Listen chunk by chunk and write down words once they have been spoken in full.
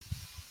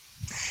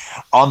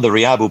On the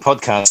Riabu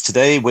podcast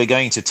today, we're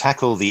going to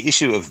tackle the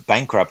issue of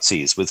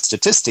bankruptcies with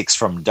statistics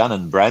from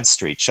Dun &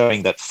 Bradstreet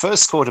showing that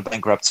first quarter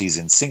bankruptcies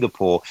in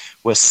Singapore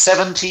were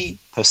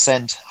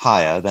 70%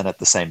 higher than at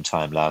the same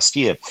time last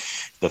year.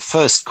 The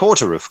first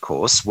quarter, of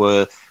course,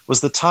 was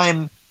the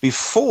time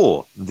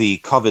before the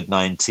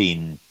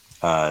COVID-19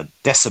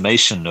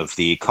 decimation of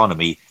the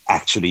economy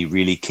actually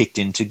really kicked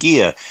into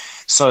gear.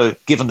 So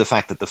given the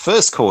fact that the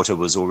first quarter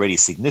was already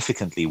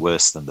significantly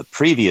worse than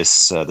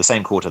the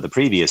same quarter the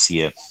previous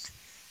year,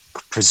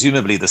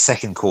 presumably the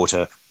second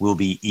quarter will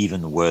be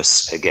even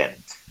worse again.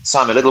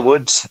 Simon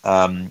Littlewood,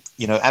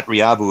 at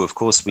Riabu, of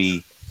course,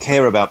 we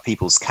care about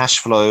people's cash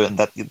flow and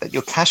that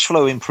your cash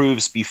flow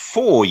improves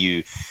before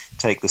you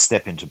take the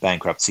step into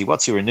bankruptcy.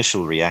 What's your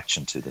initial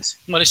reaction to this?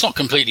 Well, it's not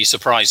completely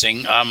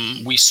surprising.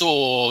 We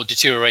saw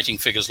deteriorating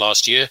figures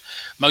last year.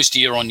 Most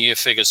year-on-year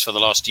figures for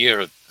the last year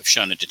have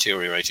shown a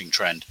deteriorating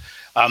trend.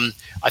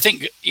 I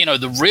think,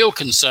 the real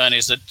concern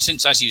is that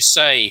since, as you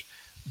say,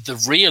 the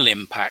real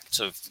impact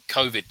of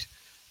COVID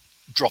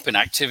drop in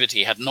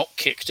activity had not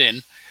kicked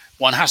in,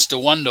 one has to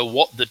wonder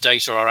what the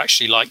data are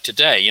actually like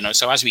today.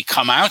 So as we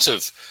come out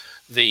of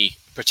the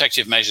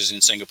protective measures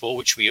in Singapore,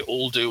 which we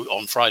all do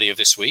on Friday of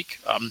this week,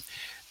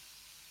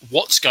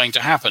 what's going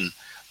to happen?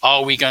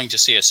 Are we going to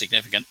see a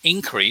significant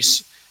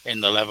increase in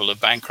the level of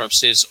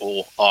bankruptcies,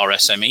 or are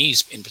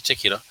SMEs in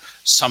particular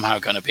somehow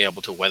going to be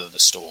able to weather the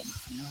storm?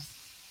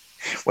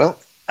 Well,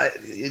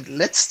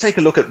 let's take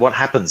a look at what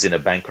happens in a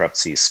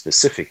bankruptcy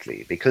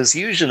specifically, because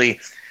usually,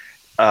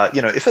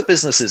 if a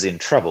business is in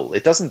trouble,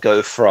 it doesn't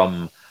go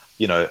from,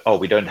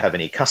 we don't have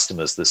any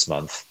customers this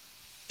month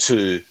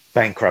to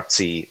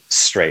bankruptcy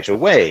straight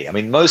away. I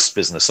mean, most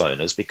business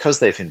owners, because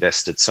they've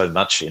invested so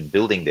much in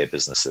building their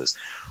businesses,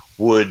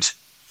 would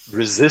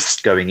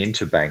resist going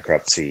into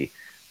bankruptcy,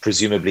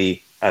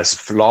 presumably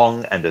as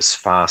long and as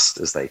fast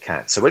as they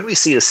can. So when we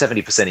see a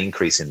 70%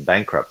 increase in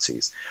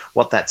bankruptcies,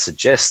 what that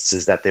suggests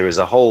is that there is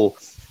a whole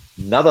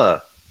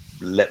another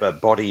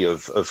body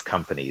of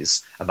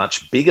companies, a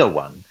much bigger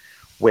one,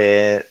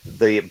 where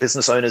the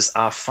business owners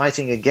are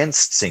fighting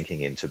against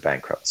sinking into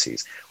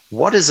bankruptcies.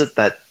 What is it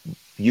that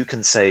you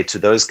can say to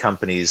those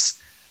companies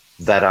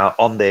that are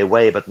on their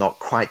way but not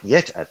quite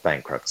yet at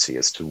bankruptcy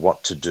as to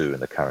what to do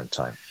in the current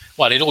time?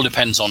 Well, it all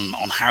depends on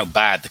how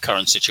bad the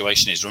current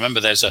situation is.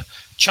 Remember, there's a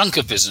chunk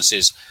of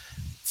businesses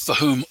for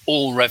whom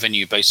all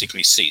revenue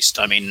basically ceased.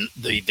 I mean,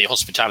 the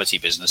hospitality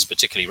business,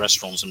 particularly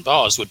restaurants and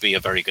bars, would be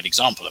a very good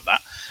example of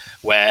that,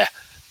 where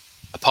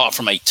apart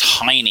from a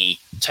tiny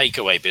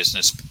takeaway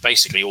business,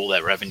 basically all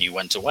their revenue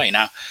went away.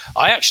 Now,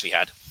 I actually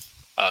had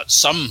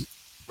some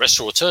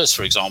restaurateurs,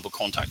 for example,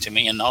 contacting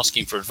me and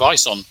asking for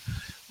advice on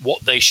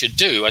what they should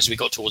do as we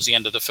got towards the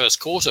end of the first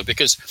quarter,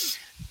 because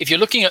if you're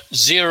looking at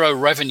zero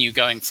revenue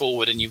going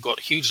forward and you've got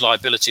huge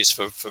liabilities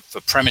for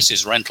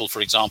premises rental,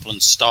 for example,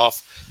 and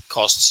staff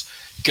costs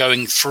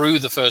going through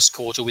the first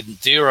quarter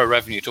with zero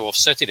revenue to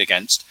offset it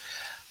against,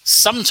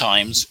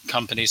 sometimes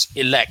companies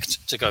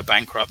elect to go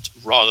bankrupt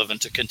rather than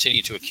to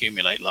continue to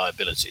accumulate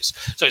liabilities.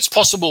 So it's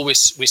possible we're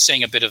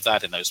seeing a bit of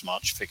that in those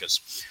March figures.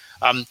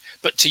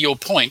 But to your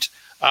point,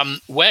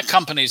 where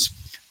companies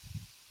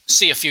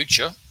see a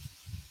future,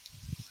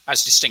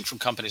 as distinct from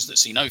companies that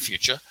see no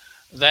future,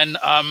 then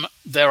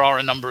there are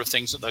a number of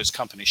things that those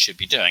companies should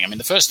be doing. I mean,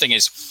 the first thing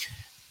is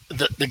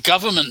that the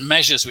government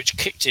measures which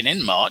kicked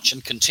in March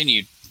and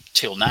continued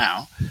till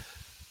now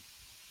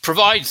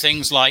provide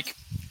things like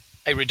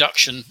a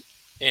reduction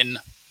in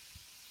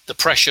the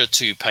pressure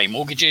to pay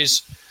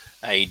mortgages,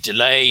 a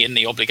delay in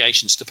the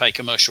obligations to pay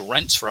commercial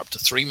rents for up to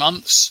 3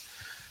 months,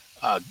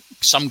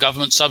 some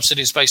government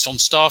subsidies based on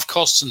staff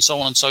costs and so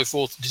on and so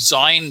forth,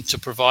 designed to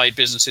provide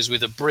businesses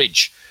with a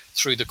bridge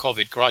through the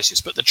COVID crisis.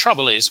 But the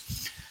trouble is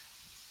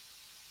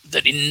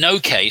that in no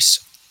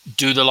case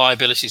do the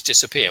liabilities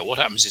disappear. What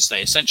happens is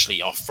they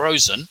essentially are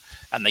frozen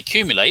and they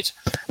accumulate.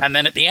 And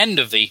then at the end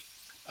of the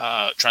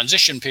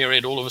transition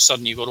period, all of a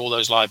sudden you've got all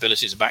those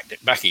liabilities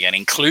back again,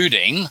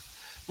 including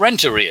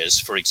rent arrears,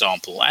 for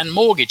example, and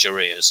mortgage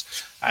arrears,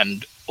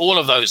 and all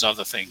of those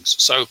other things.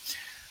 So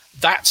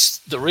that's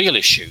the real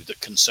issue that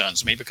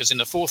concerns me, because in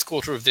the fourth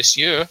quarter of this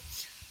year,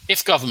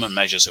 if government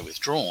measures are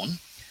withdrawn,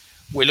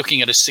 we're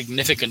looking at a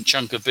significant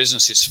chunk of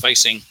businesses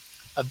facing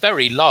a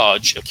very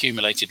large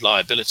accumulated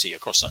liability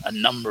across a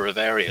number of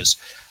areas.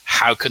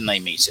 How can they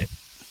meet it?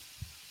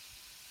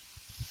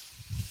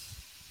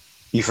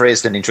 You've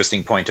raised an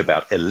interesting point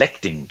about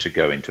electing to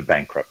go into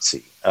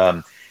bankruptcy.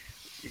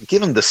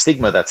 Given the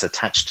stigma that's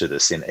attached to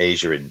this in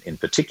Asia in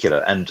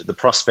particular, and the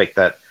prospect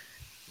that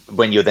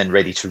when you're then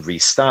ready to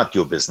restart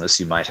your business,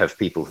 you might have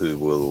people who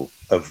will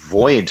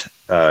avoid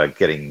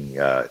getting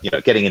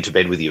into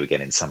bed with you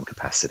again in some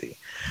capacity.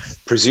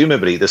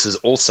 Presumably, this is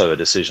also a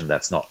decision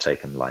that's not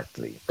taken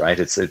lightly, right?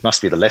 It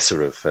must be the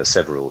lesser of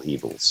several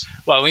evils.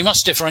 Well, we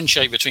must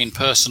differentiate between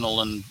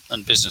personal and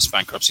business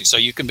bankruptcy. So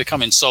you can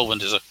become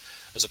insolvent as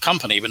a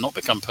company, but not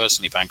become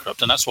personally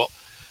bankrupt, and that's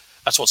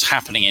what's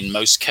happening in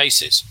most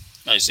cases,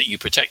 is that you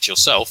protect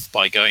yourself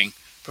by going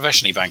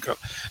professionally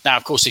bankrupt. Now,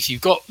 of course, if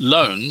you've got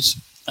loans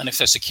and if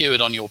they're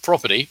secured on your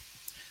property,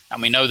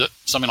 And we know that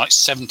something like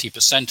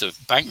 70%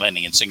 of bank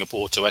lending in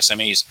Singapore to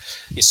SMEs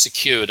is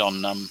secured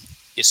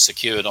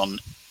on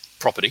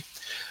property.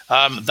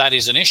 That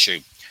is an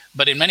issue.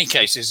 But in many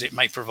cases, it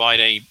may provide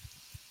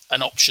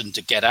an option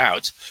to get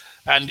out.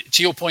 And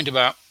to your point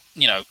about,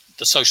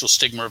 the social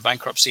stigma of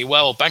bankruptcy,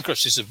 well,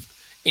 bankruptcies have,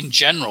 in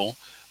general,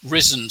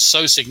 risen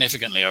so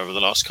significantly over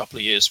the last couple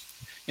of years.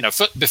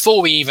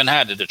 Before we even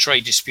had the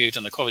trade dispute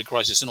and the COVID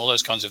crisis and all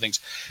those kinds of things,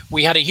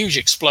 we had a huge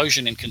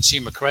explosion in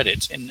consumer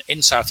credit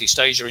in Southeast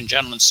Asia in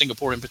general and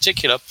Singapore in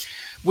particular,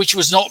 which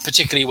was not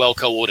particularly well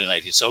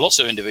coordinated. So lots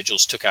of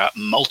individuals took out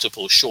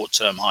multiple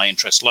short-term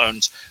high-interest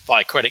loans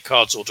via credit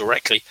cards or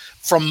directly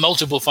from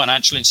multiple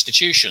financial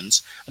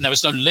institutions, and there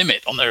was no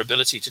limit on their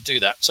ability to do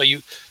that. So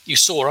you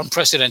saw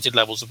unprecedented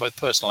levels of both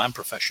personal and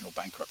professional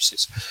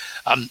bankruptcies.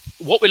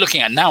 What we're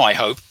looking at now, I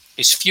hope,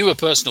 is fewer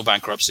personal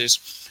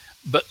bankruptcies,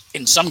 but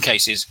in some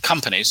cases,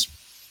 companies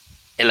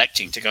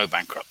electing to go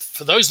bankrupt.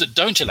 For those that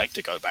don't elect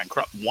to go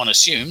bankrupt, one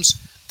assumes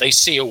they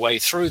see a way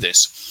through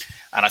this.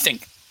 And I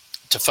think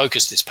to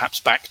focus this perhaps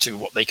back to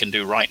what they can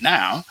do right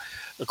now,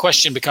 the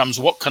question becomes,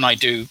 what can I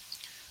do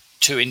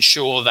to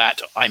ensure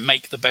that I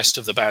make the best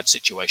of the bad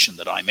situation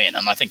that I'm in?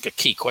 And I think a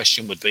key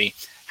question would be,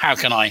 how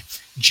can I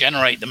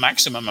generate the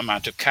maximum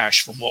amount of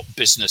cash from what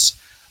business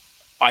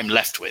I'm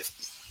left with?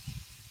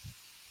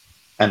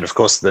 And of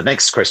course, the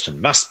next question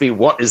must be,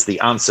 what is the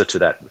answer to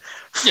that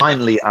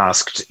finely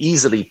asked,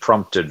 easily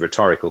prompted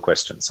rhetorical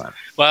question, Simon?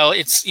 Well,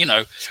 it's, the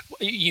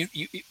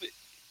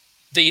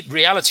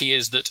reality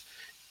is that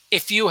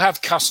if you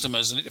have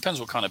customers, and it depends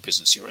what kind of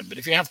business you're in, but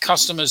if you have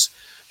customers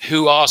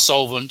who are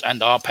solvent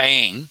and are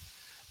paying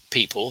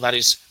people, that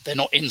is, they're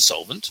not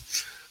insolvent,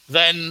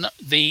 then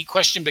the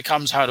question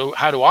becomes, how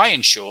do I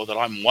ensure that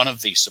I'm one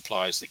of these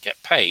suppliers that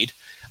get paid?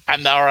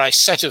 And there are a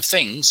set of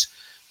things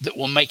that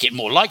will make it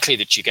more likely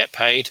that you get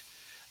paid,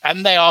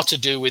 and they are to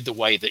do with the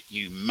way that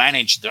you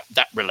manage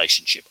that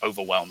relationship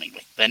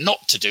overwhelmingly. They're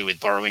not to do with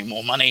borrowing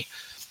more money,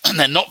 and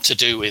they're not to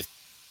do with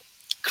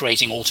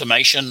creating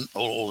automation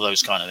or all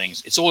those kind of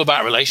things. It's all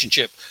about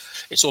relationship.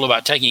 It's all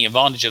about taking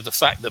advantage of the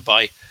fact that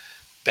by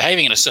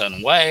behaving in a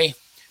certain way,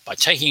 by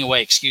taking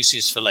away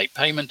excuses for late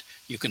payment,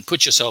 you can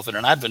put yourself in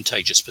an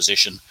advantageous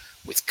position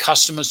with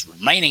customers,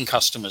 remaining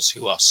customers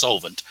who are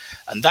solvent.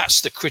 And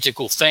that's the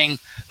critical thing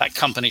that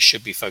companies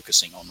should be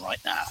focusing on right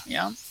now.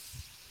 Yeah.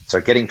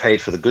 So getting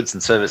paid for the goods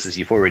and services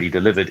you've already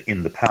delivered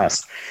in the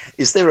past.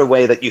 Is there a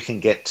way that you can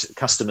get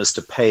customers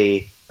to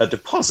pay a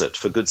deposit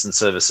for goods and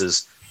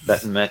services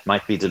that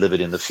might be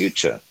delivered in the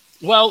future?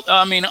 Well,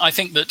 I mean, I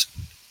think that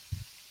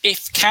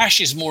if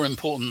cash is more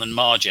important than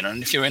margin,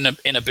 and if you're in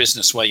a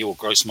business where your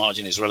gross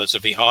margin is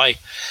relatively high,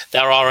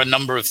 there are a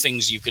number of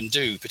things you can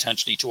do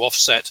potentially to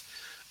offset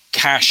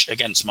cash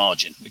against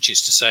margin, which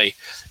is to say,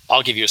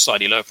 I'll give you a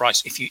slightly lower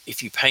price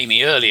if you pay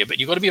me earlier, but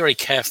you've got to be very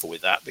careful with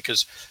that,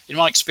 because in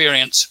my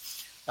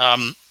experience,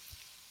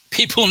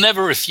 people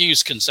never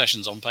refuse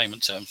concessions on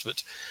payment terms,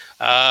 but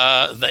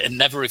they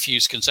never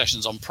refuse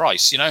concessions on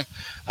price,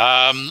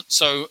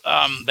 So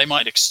they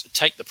might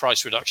take the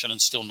price reduction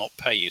and still not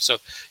pay you. So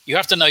you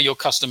have to know your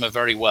customer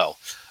very well.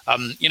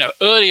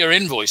 Earlier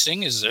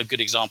invoicing is a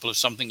good example of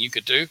something you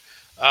could do.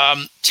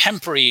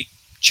 Temporary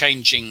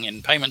changing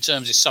in payment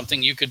terms is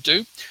something you could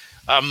do.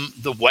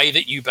 The way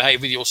that you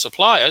behave with your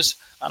suppliers,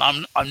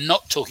 and I'm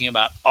not talking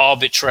about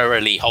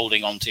arbitrarily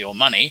holding on to your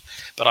money,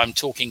 but I'm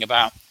talking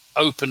about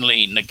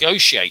openly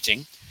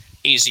negotiating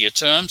easier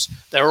terms.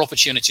 There are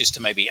opportunities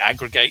to maybe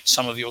aggregate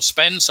some of your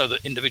spend so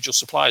that individual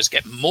suppliers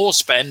get more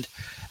spend,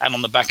 and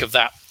on the back of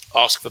that,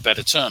 ask for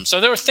better terms. So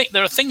there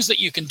are things that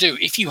you can do.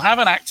 If you have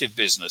an active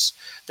business,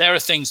 there are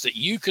things that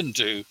you can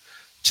do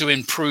to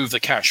improve the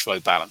cash flow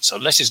balance. So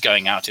less is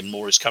going out and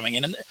more is coming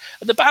in. And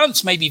the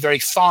balance may be very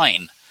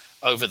fine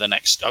over the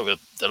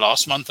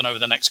last month and over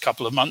the next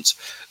couple of months,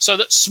 so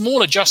that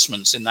small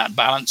adjustments in that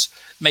balance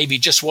may be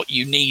just what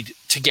you need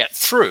to get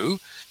through,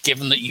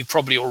 given that you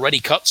probably already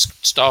cut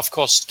staff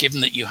costs,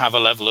 given that you have a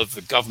level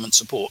of government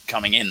support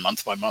coming in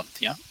month by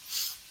month. Yeah.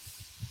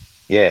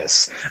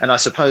 Yes. And I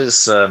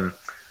suppose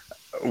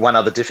one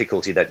other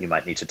difficulty that you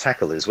might need to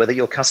tackle is whether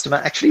your customer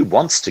actually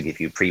wants to give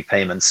you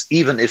prepayments,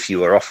 even if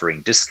you are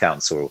offering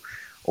discounts or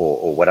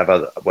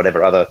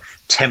whatever other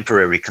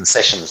temporary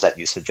concessions that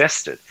you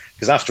suggested.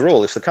 Because after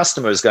all, if the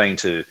customer is going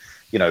to,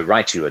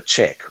 write you a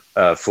check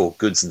for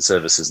goods and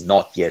services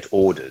not yet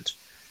ordered,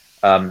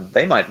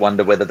 they might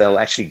wonder whether they'll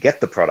actually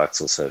get the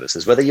products or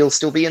services, whether you'll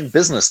still be in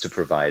business to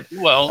provide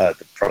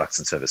the products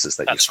and services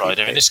that that's right.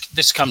 I mean,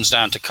 this comes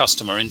down to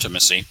customer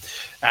intimacy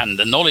and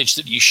the knowledge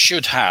that you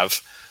should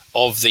have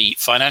of the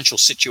financial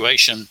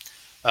situation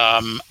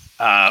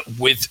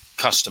with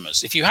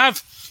customers. If you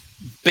have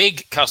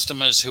big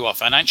customers who are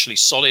financially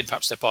solid,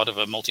 perhaps they're part of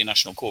a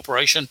multinational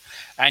corporation,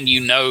 and you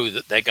know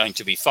that they're going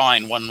to be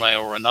fine one way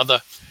or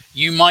another,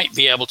 you might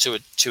be able to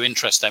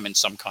interest them in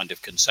some kind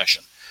of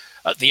concession.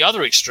 At the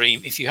other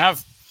extreme, if you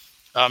have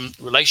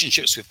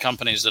relationships with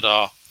companies that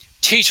are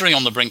teetering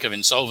on the brink of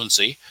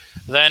insolvency,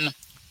 then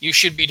you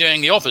should be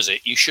doing the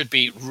opposite. You should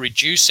be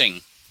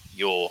reducing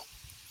your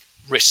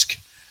risk,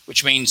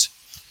 which means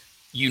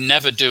you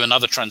never do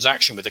another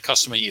transaction with a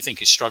customer you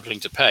think is struggling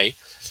to pay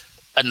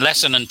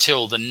unless and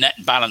until the net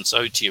balance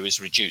owed to you is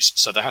reduced.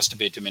 So there has to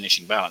be a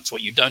diminishing balance.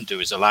 What you don't do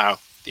is allow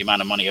the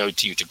amount of money owed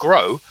to you to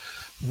grow,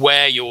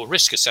 where your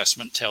risk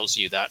assessment tells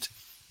you that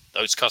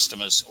those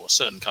customers or a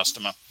certain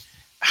customer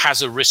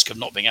has a risk of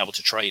not being able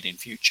to trade in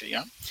future.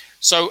 Yeah.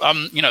 So,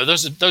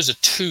 those are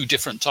two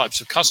different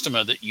types of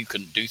customer that you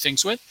can do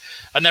things with.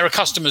 And there are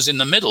customers in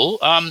the middle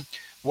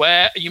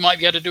where you might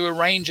be able to do a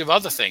range of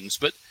other things.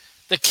 But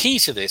the key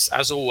to this,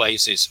 as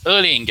always, is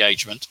early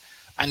engagement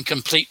and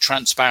complete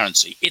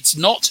transparency. It's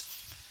not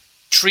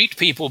treat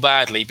people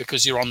badly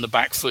because you're on the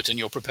back foot and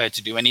you're prepared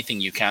to do anything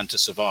you can to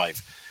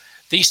survive.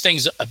 These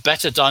things are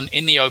better done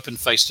in the open,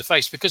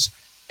 face-to-face, because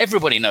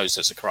everybody knows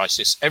there's a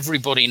crisis.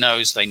 Everybody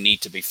knows they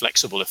need to be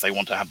flexible if they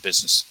want to have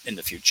business in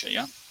the future,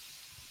 yeah?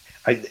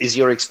 Is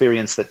your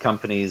experience that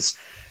companies,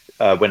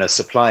 when a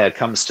supplier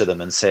comes to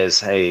them and says,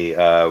 hey,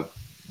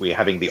 we're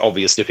having the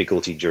obvious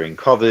difficulty during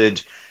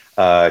COVID,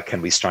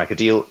 can we strike a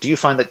deal? Do you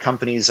find that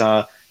companies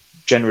are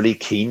generally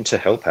keen to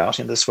help out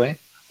in this way?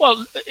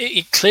 Well,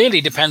 it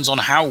clearly depends on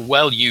how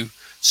well you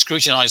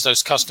scrutinize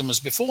those customers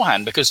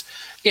beforehand, because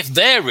if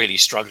they're really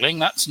struggling,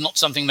 that's not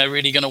something they're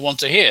really going to want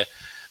to hear.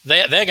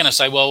 They're going to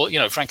say, well,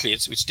 frankly,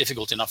 it's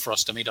difficult enough for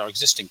us to meet our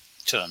existing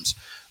terms.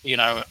 You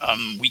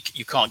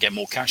can't get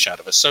more cash out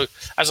of us. So,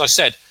 as I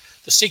said,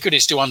 the secret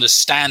is to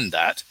understand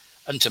that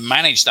and to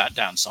manage that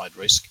downside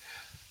risk.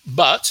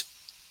 But,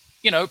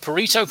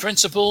 Pareto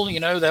principle,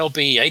 there'll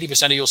be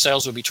 80% of your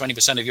sales will be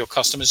 20% of your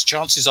customers.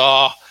 Chances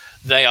are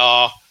they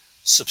are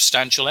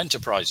substantial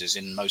enterprises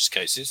in most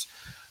cases.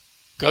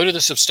 Go to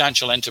the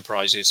substantial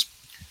enterprises,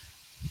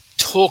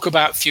 talk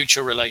about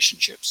future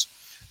relationships,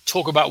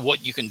 talk about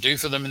what you can do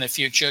for them in the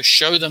future,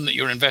 show them that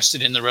you're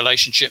invested in the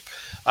relationship,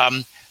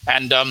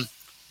 and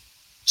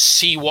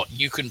see what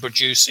you can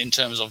produce in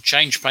terms of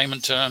change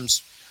payment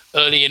terms,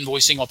 early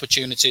invoicing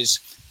opportunities,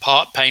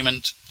 part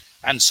payment,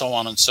 and so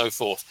on and so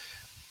forth.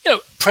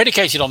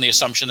 Predicated on the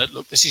assumption that,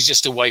 look, this is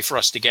just a way for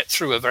us to get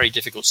through a very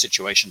difficult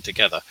situation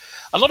together.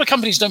 A lot of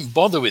companies don't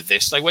bother with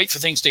this. They wait for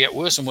things to get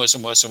worse and worse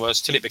and worse and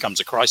worse till it becomes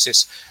a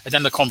crisis, and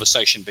then the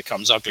conversation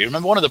becomes ugly.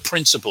 Remember, one of the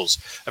principles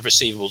of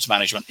receivables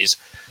management is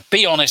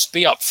be honest,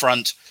 be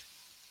upfront,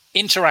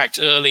 interact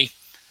early,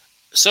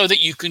 so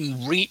that you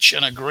can reach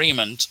an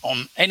agreement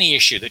on any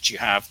issue that you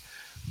have,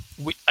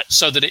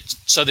 so that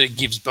it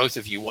gives both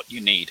of you what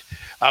you need.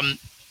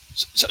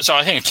 So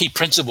I think a key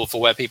principle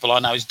for where people are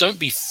now is don't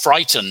be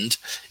frightened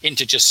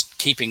into just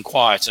keeping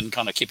quiet and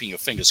kind of keeping your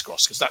fingers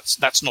crossed, because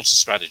that's not a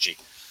strategy.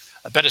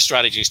 A better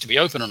strategy is to be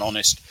open and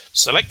honest,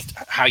 select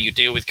how you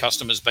deal with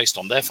customers based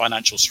on their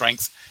financial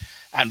strength,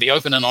 and be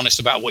open and honest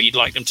about what you'd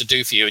like them to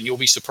do for you, and you'll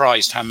be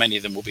surprised how many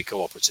of them will be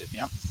cooperative.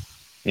 Yeah.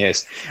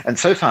 Yes. And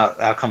so far,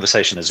 our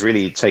conversation has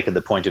really taken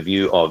the point of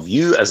view of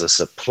you as a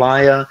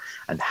supplier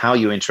and how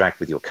you interact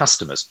with your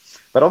customers.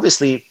 But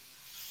obviously,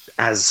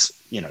 as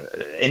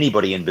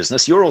anybody in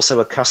business, you're also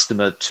a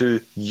customer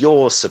to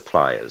your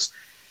suppliers.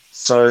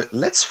 So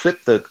let's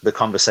flip the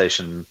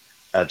conversation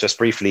just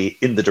briefly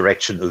in the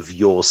direction of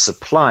your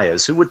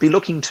suppliers, who would be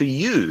looking to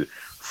you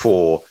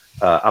for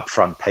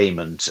upfront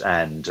payment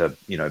and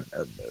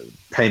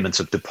payments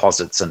of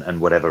deposits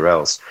and whatever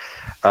else.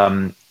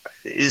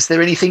 Is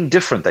there anything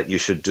different that you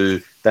should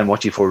do than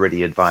what you've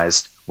already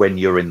advised when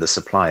you're in the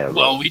supplier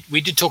role? Well,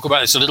 we did talk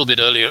about this a little bit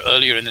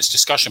earlier in this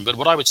discussion, but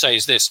what I would say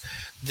is this: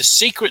 the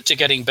secret to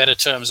getting better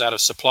terms out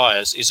of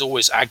suppliers is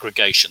always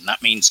aggregation.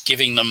 That means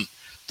giving them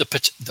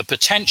the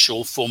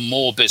potential for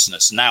more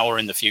business now or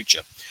in the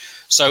future.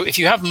 So if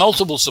you have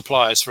multiple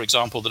suppliers, for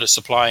example, that are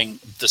supplying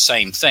the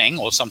same thing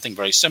or something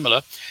very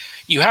similar,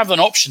 you have an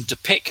option to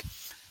pick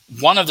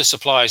one of the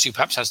suppliers who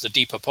perhaps has the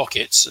deeper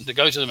pockets and to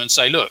go to them and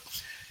say, look,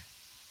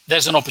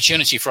 there's an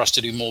opportunity for us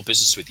to do more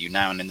business with you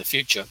now and in the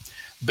future,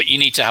 but you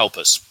need to help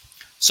us.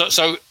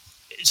 So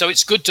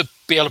it's good to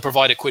be able to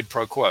provide a quid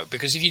pro quo,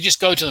 because if you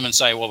just go to them and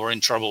say, well, we're in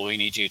trouble, we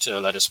need you to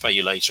let us pay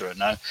you later, and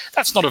no,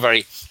 that's not a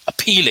very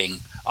appealing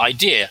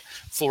idea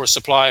for a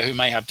supplier who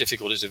may have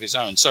difficulties of his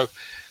own. So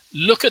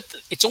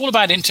it's all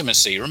about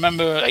intimacy.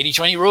 Remember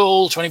 80-20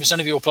 rule, 20%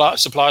 of your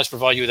suppliers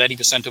provide you with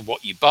 80% of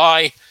what you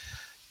buy.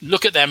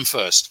 Look at them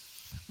first.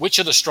 Which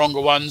are the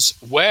stronger ones?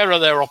 Where are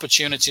there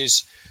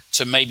opportunities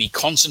to maybe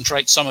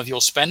concentrate some of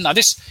your spend? Now,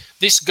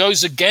 this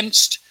goes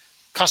against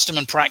custom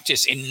and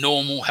practice in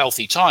normal,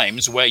 healthy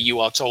times, where you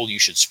are told you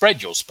should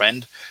spread your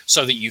spend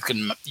so that you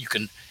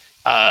can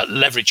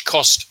leverage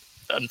cost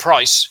and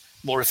price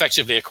more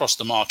effectively across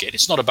the market.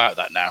 It's not about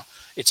that now.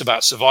 It's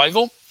about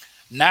survival.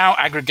 Now,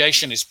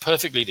 aggregation is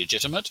perfectly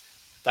legitimate.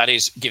 That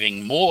is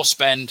giving more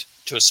spend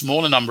to a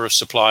smaller number of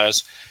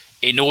suppliers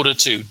in order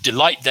to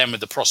delight them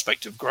with the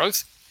prospect of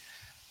growth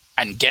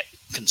and get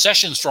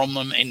concessions from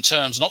them in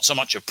terms not so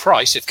much of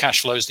price, if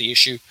cash flow is the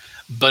issue,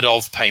 but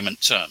of payment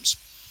terms.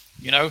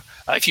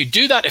 If you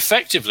do that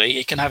effectively,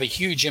 it can have a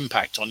huge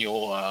impact on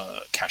your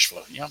cash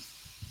flow. Yeah.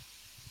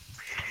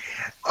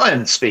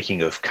 And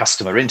speaking of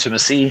customer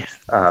intimacy,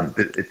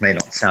 it may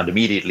not sound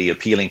immediately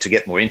appealing to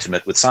get more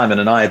intimate with Simon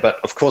and I, but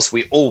of course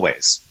we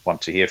always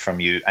want to hear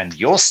from you and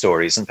your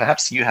stories, and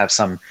perhaps you have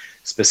some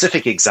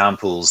specific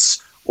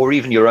examples or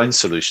even your own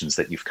solutions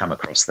that you've come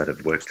across that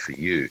have worked for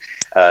you.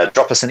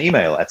 Drop us an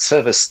email at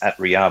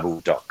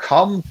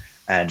service@riabu.com,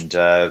 and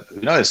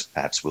who knows,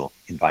 perhaps we'll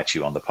invite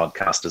you on the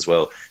podcast as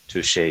well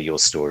to share your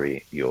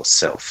story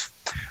yourself.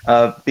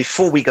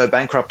 Before we go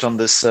bankrupt on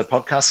this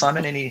podcast,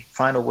 Simon, any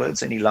final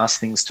words, any last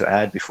things to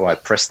add before I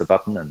press the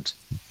button and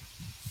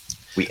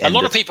we end A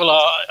lot it? of people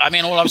are, I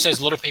mean, all I would say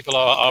is a lot of people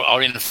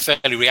are in a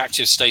fairly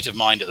reactive state of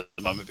mind at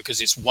the moment because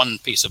it's one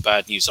piece of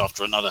bad news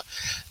after another.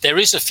 There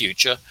is a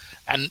future,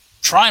 and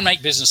try and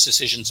make business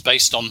decisions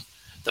based on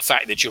the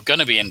fact that you're going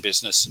to be in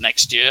business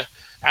next year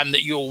and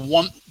that you'll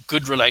want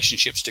good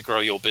relationships to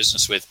grow your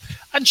business with,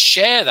 and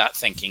share that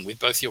thinking with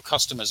both your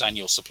customers and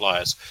your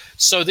suppliers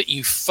so that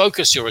you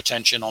focus your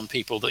attention on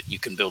people that you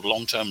can build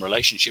long-term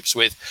relationships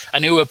with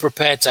and who are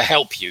prepared to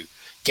help you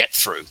get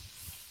through.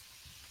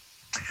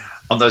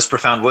 On those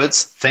profound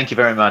words, thank you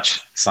very much,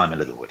 Simon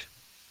Littlewood.